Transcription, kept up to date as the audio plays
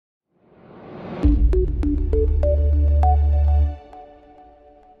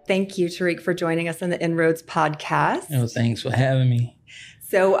Thank you, Tariq, for joining us on the Inroads podcast. Oh, thanks for having me.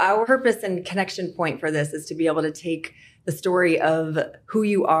 So our purpose and connection point for this is to be able to take the story of who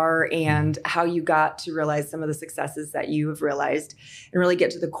you are and how you got to realize some of the successes that you have realized and really get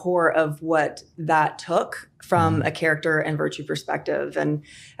to the core of what that took from a character and virtue perspective. And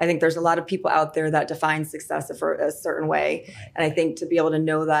I think there's a lot of people out there that define success a certain way. Right. And I think to be able to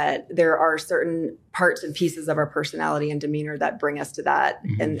know that there are certain parts and pieces of our personality and demeanor that bring us to that.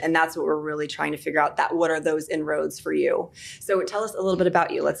 And that's what we're really trying to figure out, that what are those inroads for you? So tell us a little bit about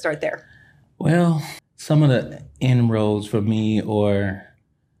you. Let's start there. Well, some of the inroads for me or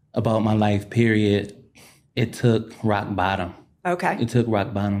about my life period, it took rock bottom. Okay. It took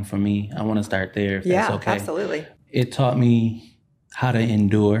rock bottom for me. I want to start there if that's okay. Absolutely. It taught me how to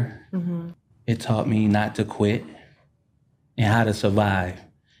endure. It taught me not to quit and how to survive.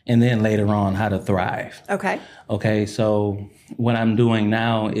 And then later on, how to thrive. Okay. So what I'm doing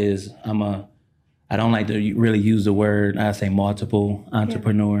now is I don't like to really use the word, I say multiple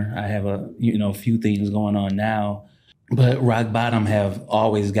entrepreneur. I have a few things going on now, but rock bottom have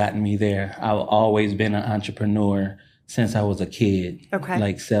always gotten me there. I've always been an entrepreneur since I was a kid. Okay.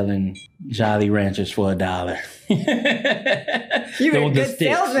 Like selling Jolly Ranchers for $1. You were a good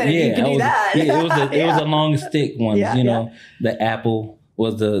salesman if you could do that. It was a long stick one. The Apple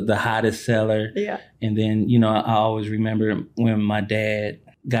was the hottest seller. Yeah. And then, I always remember when my dad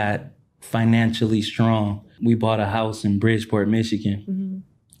got financially strong. We bought a house in Bridgeport, Michigan,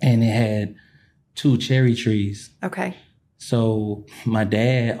 and it had 2 cherry trees. Okay. So my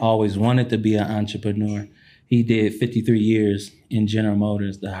dad always wanted to be an entrepreneur. He did 53 years in General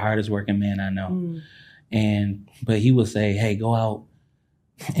Motors, the hardest working man I know. But he would say, hey, go out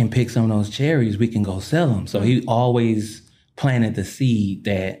and pick some of those cherries. We can go sell them. So he always planted the seed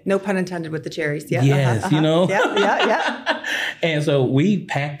that... No pun intended with the cherries. Yeah. Yes, Yeah. And so we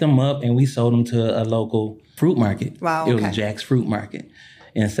packed them up and we sold them to a local fruit market. Wow. It was Jack's Fruit Market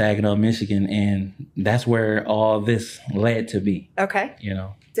in Saginaw, Michigan. And that's where all this led to be. Okay.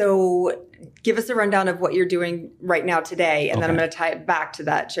 So give us a rundown of what you're doing right now today. And then I'm going to tie it back to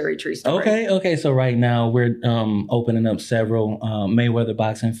that cherry tree story. Okay. So right now we're opening up several Mayweather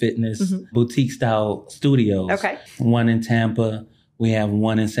boxing fitness boutique style studios. Okay. One in Tampa. We have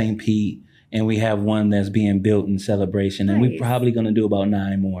one in St. Pete. And we have one that's being built in Celebration. And we're probably going to do about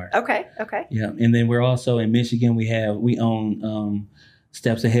 9 more. Okay. Yeah. And then we're also in Michigan. We own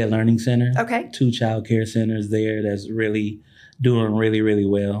Steps Ahead Learning Center. Okay. 2 child care centers there that's really doing really, really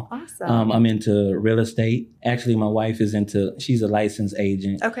well. Awesome. I'm into real estate. Actually, my wife she's a licensed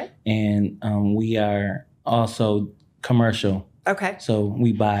agent. Okay. And we are also commercial. Okay. So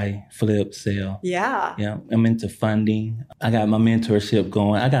we buy, flip, sell. Yeah. Yeah. I'm into funding. I got my mentorship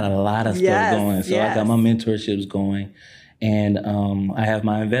going. I got a lot of stuff going. So I got my mentorships going. And I have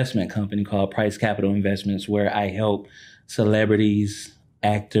my investment company called Price Capital Investments, where I help celebrities,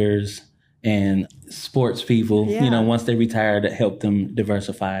 actors, and sports people, once they retire, to help them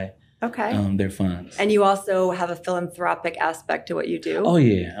diversify their funds. And you also have a philanthropic aspect to what you do. Oh,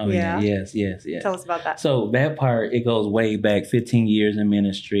 yeah. Yes. Tell us about that. So that part, it goes way back, 15 years in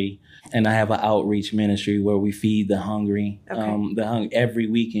ministry. And I have an outreach ministry where we feed the hungry, every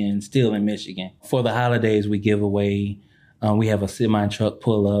weekend, still in Michigan. For the holidays, we give away, we have a semi-truck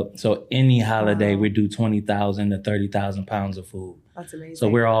pull up. So any holiday, we do 20,000 to 30,000 pounds of food. That's amazing. So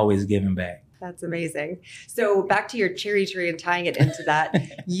we're always giving back. That's amazing. So back to your cherry tree and tying it into that,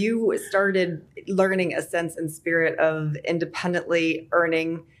 you started learning a sense and spirit of independently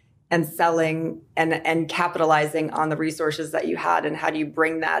earning and selling and capitalizing on the resources that you had, and how do you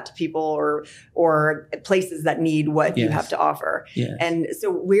bring that to people or places that need what you have to offer. Yes. And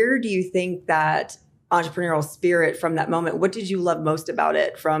so where do you think that entrepreneurial spirit from that moment, what did you love most about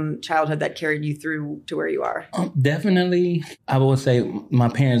it from childhood that carried you through to where you are? Definitely, I would say my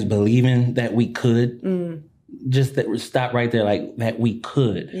parents believing that we could. Just that, stop right there, like that we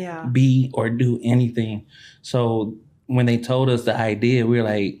could be or do anything. So when they told us the idea, we were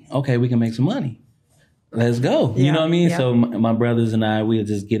like, okay, we can make some money. Let's go. You know what I mean? Yeah. So my brothers and I, we'll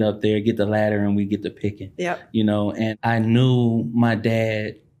just get up there, get the ladder, and we get to picking. And I knew my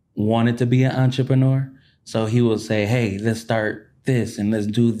dad wanted to be an entrepreneur. So he would say, hey, let's start this and let's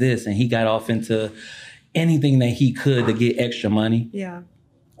do this. And he got off into anything that he could to get extra money. Yeah.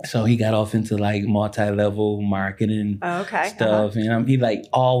 So he got off into like multi-level marketing stuff. And he like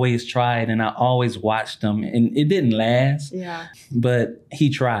always tried, and I always watched him, and it didn't last. Yeah. But he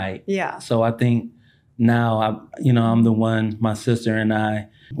tried. Yeah. So I think now I'm the one, my sister and I,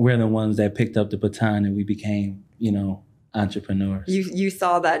 we're the ones that picked up the baton, and we became, entrepreneurs. You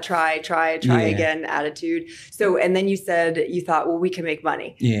saw that try again attitude. So, and then you said you thought, well, we can make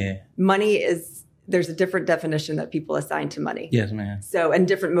money. Yeah. Money there's a different definition that people assign to money. Yes, ma'am. So, and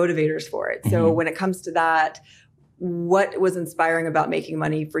different motivators for it. So when it comes to that, what was inspiring about making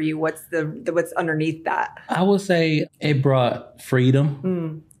money for you? What's what's underneath that? I would say it brought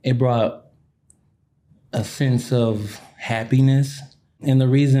freedom. It brought a sense of happiness. And the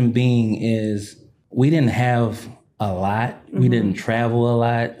reason being is we didn't have a lot. We didn't travel a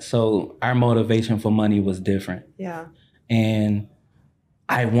lot. So our motivation for money was different. Yeah. And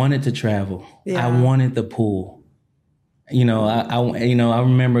I wanted to travel. Yeah. I wanted the pool. I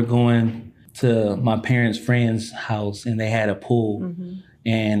remember going to my parents' friend's house and they had a pool.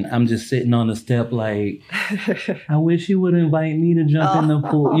 And I'm just sitting on the step like, I wish you would invite me to jump in the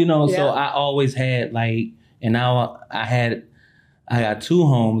pool. So I always had and now I got two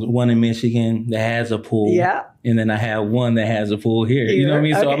homes, one in Michigan that has a pool. Yeah. And then I have one that has a pool here. You know what I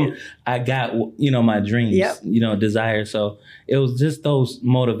mean? Okay. So I got, my dreams, desires. So it was just those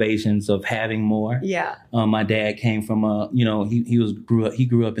motivations of having more. Yeah. My dad came from he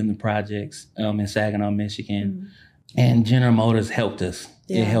grew up in the projects in Saginaw, Michigan. And General Motors helped us.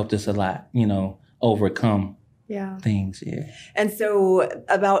 Yeah. It helped us a lot, overcome things. Yeah. And so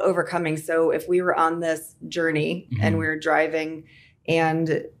about overcoming. So if we were on this journey and we were driving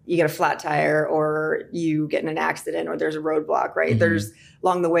and you get a flat tire or you get in an accident or there's a roadblock, right? There's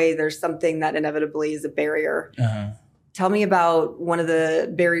along the way, there's something that inevitably is a barrier. Tell me about one of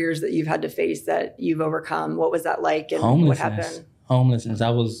the barriers that you've had to face that you've overcome. What was that like and what happened? Homelessness.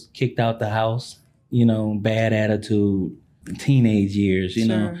 I was kicked out the house, bad attitude, teenage years,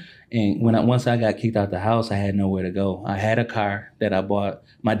 know. And once I got kicked out the house, I had nowhere to go. I had a car that I bought.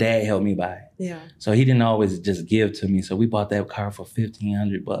 My dad helped me buy. Yeah. So he didn't always just give to me. So we bought that car for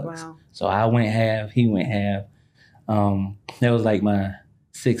 $1,500. Wow. So I went half, he went half. That was like my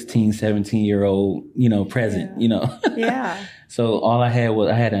 16, 17-year-old, present, Yeah. So all I had a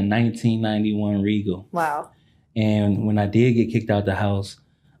 1991 Regal. Wow. And when I did get kicked out the house,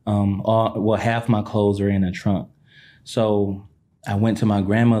 half my clothes were in a trunk. So I went to my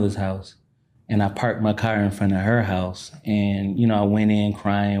grandmother's house and I parked my car in front of her house. And, I went in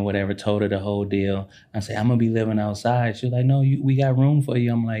crying, whatever, told her the whole deal. I said, I'm going to be living outside. She was like, no, we got room for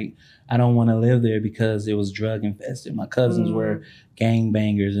you. I'm like, I don't want to live there because it was drug infested. My cousins were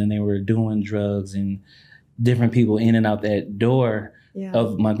gangbangers and they were doing drugs and different people in and out that door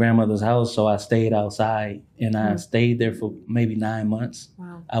of my grandmother's house. So I stayed outside and I stayed there for maybe 9 months.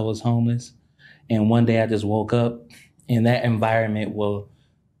 Wow. I was homeless. And one day I just woke up and that environment will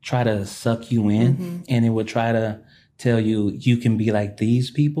try to suck you in and it will try to tell you, you can be like these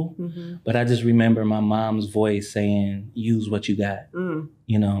people. But I just remember my mom's voice saying, use what you got.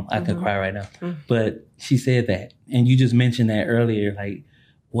 I could cry right now. But she said that. And you just mentioned that earlier, like,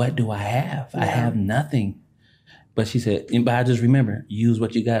 what do I have? Yeah. I have nothing. But she said, but I just remember, use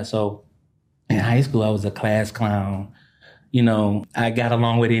what you got. So in high school, I was a class clown. I got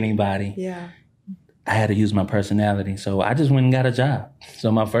along with anybody. Yeah. I had to use my personality. So I just went and got a job.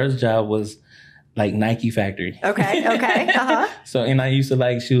 So my first job was like Nike factory. Okay. Uh-huh. So, and I used to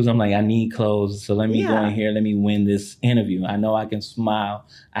like shoes. I'm like, I need clothes. So let me go in here. Let me win this interview. I know I can smile.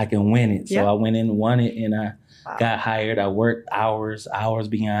 I can win it. So I went in, won it, and I got hired. I worked hours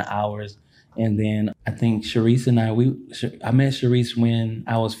beyond hours. And then I think Sharice and I met Sharice when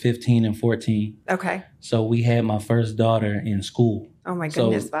I was 15 and 14. Okay. So we had my first daughter in school. Oh my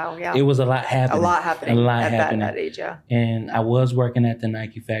goodness. So wow. Yeah. It was a lot happening. A lot happening at that age, yeah. And I was working at the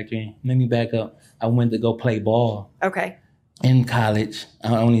Nike factory. Let me back up. I went to go play ball. Okay. In college.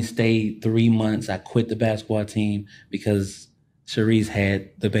 I only stayed 3 months. I quit the basketball team because Sharice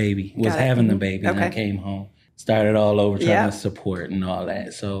had the baby, was having the baby. Okay. And I came home. Started all over trying to support and all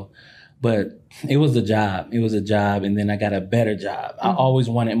that. So, but it was a job. It was a job. And then I got a better job. I always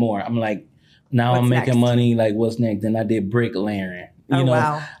wanted more. I'm like, now I'm making money. Like, what's next? Then I did bricklaying.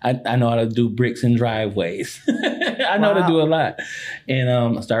 Wow. I know how to do bricks and driveways. I know how to do a lot. And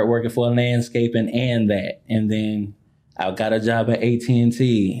I started working for landscaping and that. And then I got a job at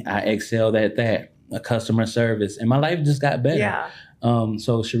AT&T. I excelled at that, customer service. And my life just got better. Yeah.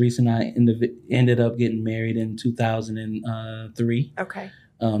 So Sharice and I ended up getting married in 2003. Okay.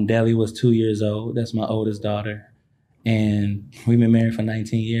 Deli was 2 years old. That's my oldest daughter. And we've been married for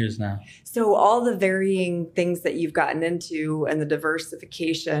 19 years now. So all the varying things that you've gotten into and the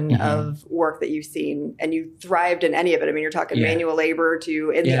diversification of work that you've seen, and you thrived in any of it. I mean, you're talking manual labor to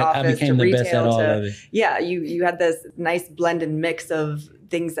in the office to retail to you had this nice blend and mix of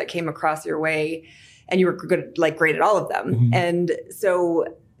things that came across your way, and you were great at all of them. And so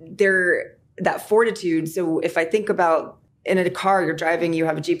that fortitude. So if I think about in a car you're driving, you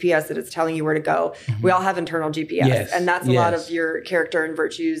have a GPS that it's telling you where to go. Mm-hmm. We all have internal GPS. Yes. And that's a lot of your character and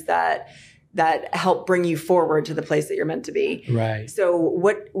virtues that help bring you forward to the place that you're meant to be. Right. So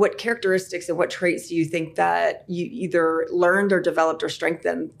what characteristics and what traits do you think that you either learned or developed or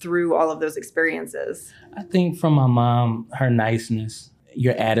strengthened through all of those experiences? I think from my mom, her niceness,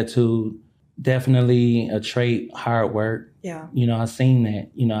 your attitude, definitely a trait, hard work. Yeah. I've seen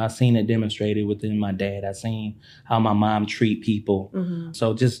that. I've seen it demonstrated within my dad. I've seen how my mom treat people. Mm-hmm.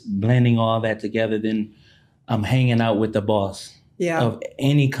 So just blending all that together, then I'm hanging out with the boss of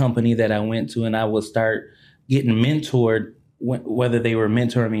any company that I went to, and I would start getting mentored, whether they were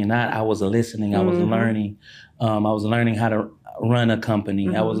mentoring me or not. I was listening. I was learning. I was learning how to run a company.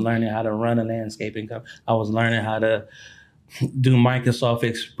 Mm-hmm. I was learning how to run a landscaping company. I was learning how to do Microsoft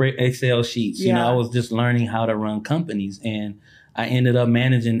Excel sheets. I was just learning how to run companies, and I ended up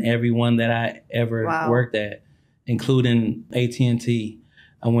managing everyone that I ever worked at, including AT&T.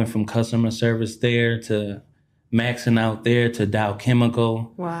 I went from customer service there to maxing out there to Dow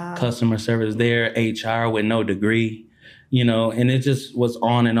Chemical, customer service there, HR with no degree, and it just was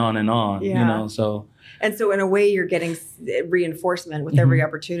on and on and on, so. And so in a way, you're getting reinforcement with every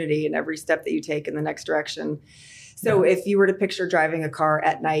opportunity and every step that you take in the next direction. So if you were to picture driving a car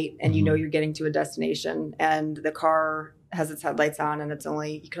at night and you're getting to a destination and the car has its headlights on and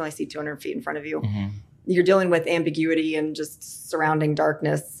you can only see 200 feet in front of you, you're dealing with ambiguity and just surrounding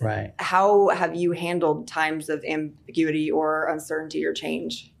darkness. Right. How have you handled times of ambiguity or uncertainty or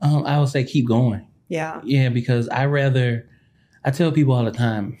change? I would say keep going. Yeah. Yeah, because I tell people all the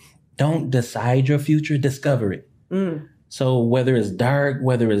time, don't decide your future, discover it. So whether it's dark,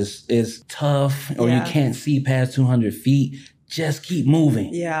 whether it's tough, or you can't see past 200 feet, just keep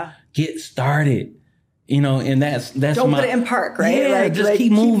moving. Yeah. Get started. And that's don't put it in park, right? Yeah, just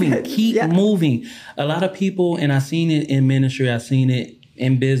keep moving. Keep moving. A lot of people, and I've seen it in ministry, I've seen it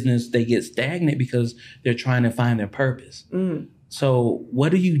in business, they get stagnant because they're trying to find their purpose. So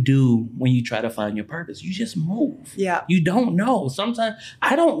what do you do when you try to find your purpose? You just move. Yeah. You don't know. Sometimes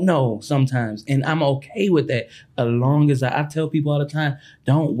I don't know sometimes, and I'm okay with that. As long as I tell people all the time,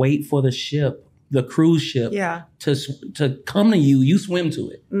 don't wait for the cruise ship to come to you. You swim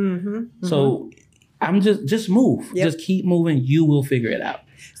to it. So I'm just move. Just keep moving. You will figure it out.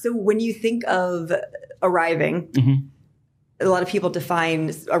 So when you think of arriving, a lot of people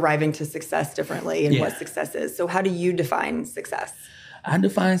define arriving to success differently and what success is. So how do you define success? I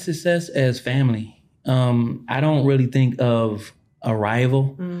define success as family. I don't really think of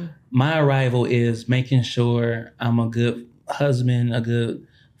arrival. My arrival is making sure I'm a good husband, a good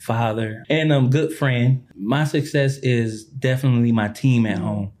father, and a good friend. My success is definitely my team at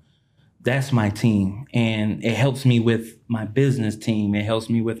home. That's my team. And it helps me with my business team. It helps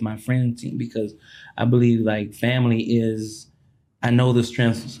me with my friend team because I believe family is, I know the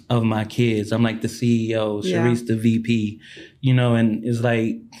strengths of my kids. I'm like the CEO, Sharice the VP, and it's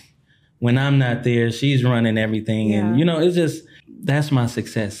like when I'm not there, she's running everything. And, it's just, that's my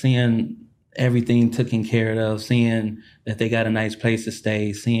success. Seeing everything taken care of, seeing that they got a nice place to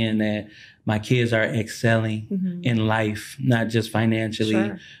stay, seeing that my kids are excelling in life, not just financially.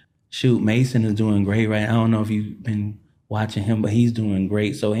 Sure. Shoot, Mason is doing great, right? I don't know if you've been watching him, but he's doing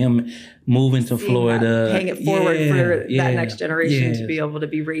great. So him moving to Florida. Paying it forward for that next generation to be able to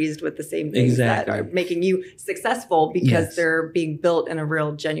be raised with the same things that are making you successful because they're being built in a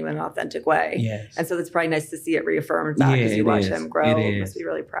real, genuine, authentic way. Yes. And so it's probably nice to see it reaffirmed back as you watch him grow. You must be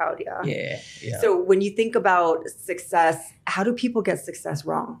really proud, Yeah. So when you think about success, how do people get success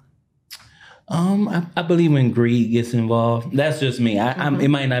wrong? I believe when greed gets involved. That's just me. It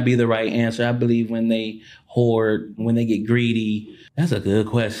might not be the right answer. I believe when they hoard, when they get greedy. That's a good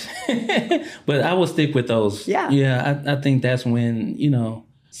question. But I will stick with those. Yeah. I think that's when,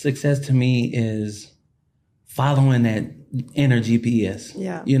 success to me is following that inner GPS.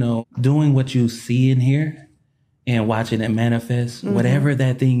 Yeah. Doing what you see and hear and watching it manifest, whatever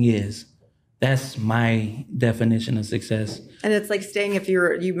that thing is. That's my definition of success. And it's like staying,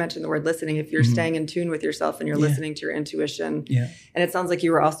 you mentioned the word listening, if you're staying in tune with yourself and you're listening to your intuition. Yeah. And it sounds like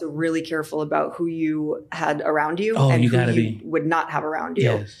you were also really careful about who you had around you and who you would not have around you.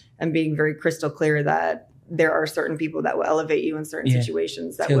 Yes. And being very crystal clear that there are certain people that will elevate you in certain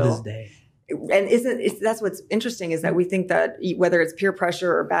situations that will. Till this day. And that's what's interesting is that we think that whether it's peer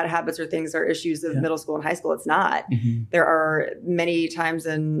pressure or bad habits or things are issues of middle school and high school, it's not. There are many times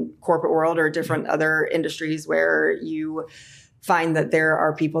in corporate world or different other industries where you find that there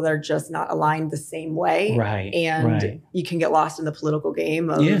are people that are just not aligned the same way. Right. And you can get lost in the political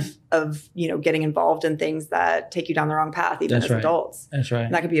game of, getting involved in things that take you down the wrong path, even as adults. That's right.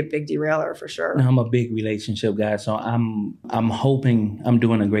 And that could be a big derailer for sure. No, I'm a big relationship guy. So I'm hoping I'm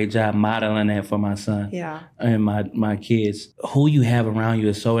doing a great job modeling that for my son and my kids. Who you have around you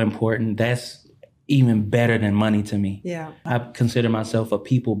is so important. That's even better than money to me. Yeah. I consider myself a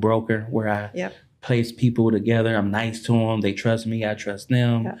people broker where I place people together. I'm nice to them. They trust me. I trust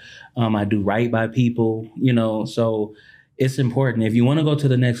them. I do right by people, so it's important. If you want to go to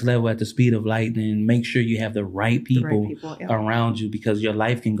the next level at the speed of light, then make sure you have the right people around you, because your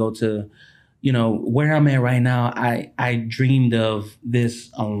life can go to, where I'm at right now. I dreamed of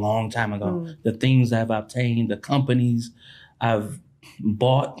this a long time ago. The things I've obtained, the companies I've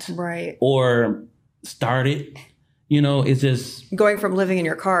bought or started. It's just going from living in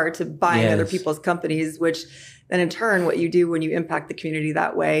your car to buying other people's companies, which then in turn, what you do when you impact the community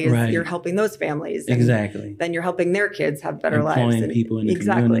that way is you're helping those families. Exactly. Then you're helping their kids have better Employing lives. People in the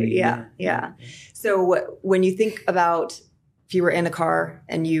community. Yeah. So when you think about if you were in a car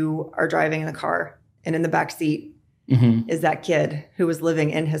and you are driving in the car and in the back seat is that kid who was living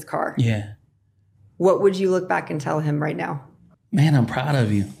in his car. Yeah. What would you look back and tell him right now? Man, I'm proud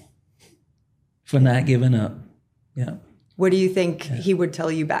of you for not giving up. Yeah. What do you think he would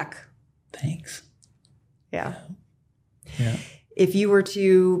tell you back? Thanks. Yeah. Yeah. If you were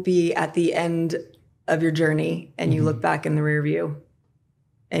to be at the end of your journey and you look back in the rear view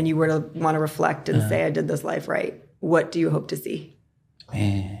and you were to want to reflect and say, I did this life right, what do you hope to see?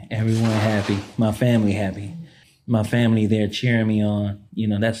 Man, everyone happy. My family happy. My family there cheering me on.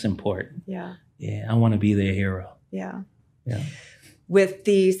 That's important. Yeah. Yeah. I want to be their hero. Yeah. Yeah. With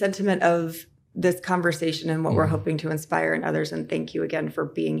the sentiment of this conversation and what we're hoping to inspire in others. And thank you again for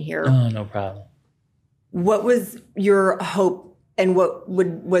being here. Oh, no problem. What was your hope and what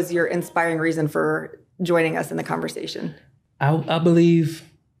was your inspiring reason for joining us in the conversation? I believe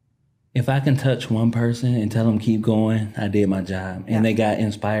if I can touch one person and tell them keep going, I did my job. And they got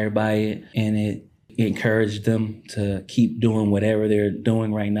inspired by it, and it encouraged them to keep doing whatever they're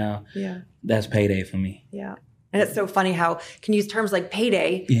doing right now. Yeah. That's payday for me. Yeah. And it's so funny how can use terms like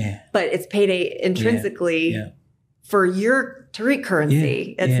payday, but it's payday intrinsically for your Tariq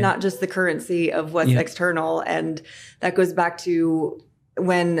currency. It's not just the currency of what's external. And that goes back to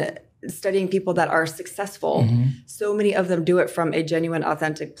when studying people that are successful, so many of them do it from a genuine,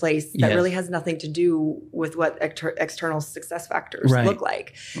 authentic place that really has nothing to do with what external success factors look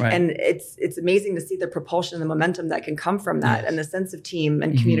like. Right. And it's amazing to see the propulsion and the momentum that can come from that and the sense of team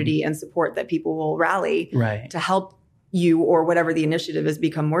and community and support that people will rally to help you or whatever the initiative is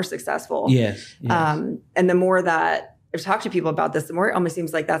become more successful. Yes. And the more that I've talked to people about this, the more it almost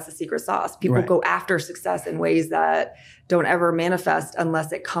seems like that's the secret sauce. People go after success in ways that don't ever manifest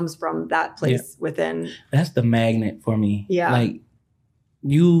unless it comes from that place within. That's the magnet for me. Yeah. Like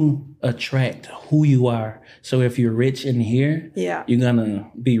you attract who you are. So if you're rich in here, you're going to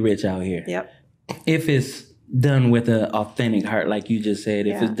be rich out here. Yep. If it's done with an authentic heart, like you just said,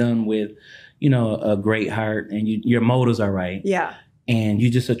 if it's done with, a great heart and your motives are right. Yeah. And you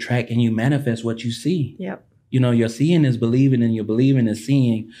just attract and you manifest what you see. Yep. Your seeing is believing and your believing is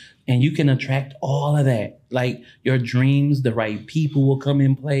seeing. And you can attract all of that. Like your dreams, the right people will come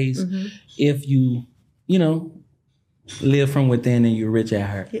in place if you, live from within and you're rich at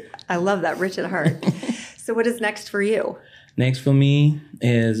heart. I love that, rich at heart. So what is next for you? Next for me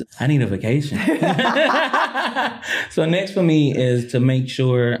is I need a vacation. So next for me is to make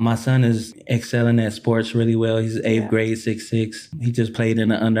sure my son is excelling at sports really well. He's 8th grade, 6'6". He just played in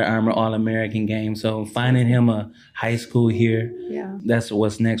the Under Armour All-American game. So finding him a high school here, that's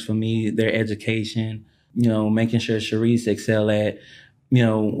what's next for me. Their education, making sure Sharice excel at,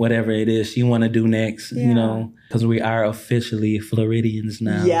 whatever it is she want to do next, because we are officially Floridians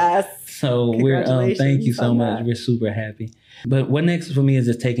now. Yes. So we're, thank you so much. We're super happy. But what next for me is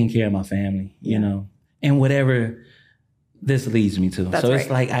just taking care of my family, and whatever this leads me to. That's it's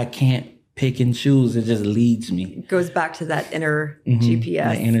like I can't pick and choose. It just leads me. It goes back to that inner GPS.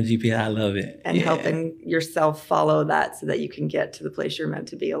 That inner GPS. I love it. And helping yourself follow that so that you can get to the place you're meant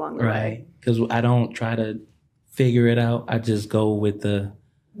to be along the way. Because I don't try to figure it out. I just go with the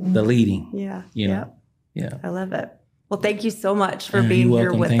leading. Yeah. I love it. Well, thank you so much for being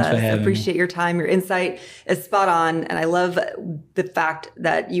here with us. I appreciate your time. Your insight is spot on. And I love the fact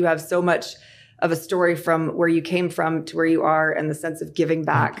that you have so much of a story from where you came from to where you are and the sense of giving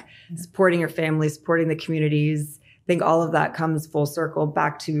back, supporting your family, supporting the communities. I think all of that comes full circle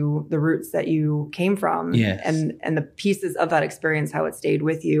back to the roots that you came from and the pieces of that experience, how it stayed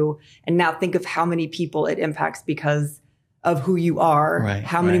with you. And now think of how many people it impacts because of who you are, right,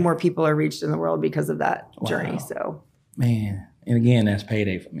 how many more people are reached in the world because of that journey. So, man, and again, that's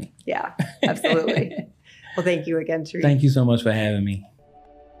payday for me. Yeah, absolutely. Well, thank you again, Tariq. Thank you so much for having me.